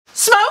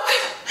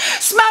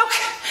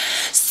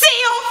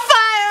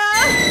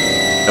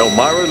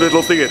Elmira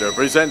Little Theatre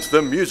presents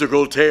the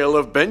musical tale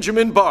of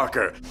Benjamin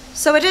Barker.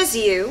 So it is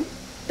you,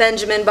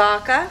 Benjamin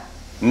Barker?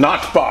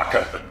 Not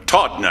Barker.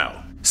 Todd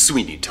now.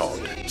 Sweeney Todd.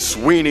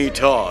 Sweeney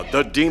Todd,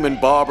 the demon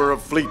barber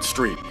of Fleet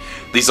Street.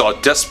 These are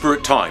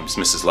desperate times,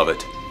 Mrs.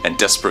 Lovett, and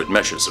desperate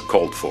measures are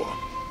called for.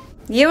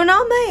 You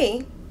know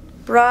me.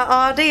 Bright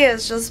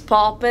ideas just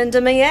pop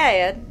into my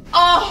head.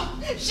 Oh,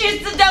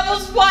 she's the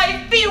devil's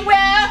wife! Beware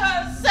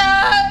her,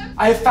 sir!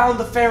 I have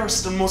found the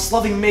fairest and most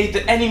loving maid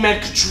that any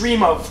man could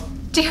dream of.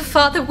 Dear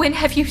Father, when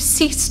have you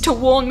ceased to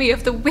warn me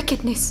of the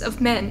wickedness of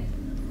men?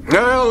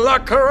 I'll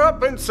lock her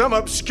up in some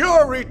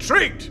obscure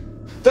retreat.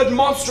 That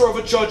monster of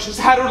a judge has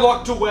had her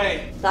locked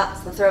away. That's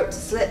the throat to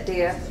slit,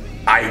 dear.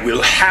 I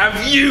will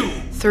have you!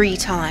 3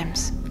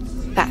 times.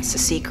 That's the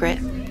secret.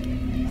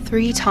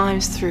 3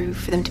 times through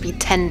for them to be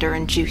tender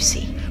and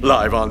juicy.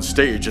 Live on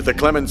stage at the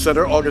Clemens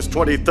Center August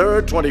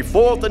 23rd,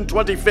 24th, and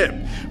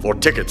 25th. For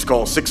tickets,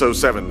 call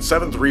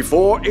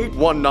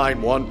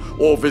 607-734-8191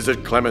 or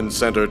visit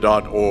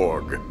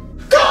clemenscenter.org.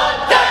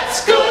 God,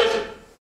 that's good!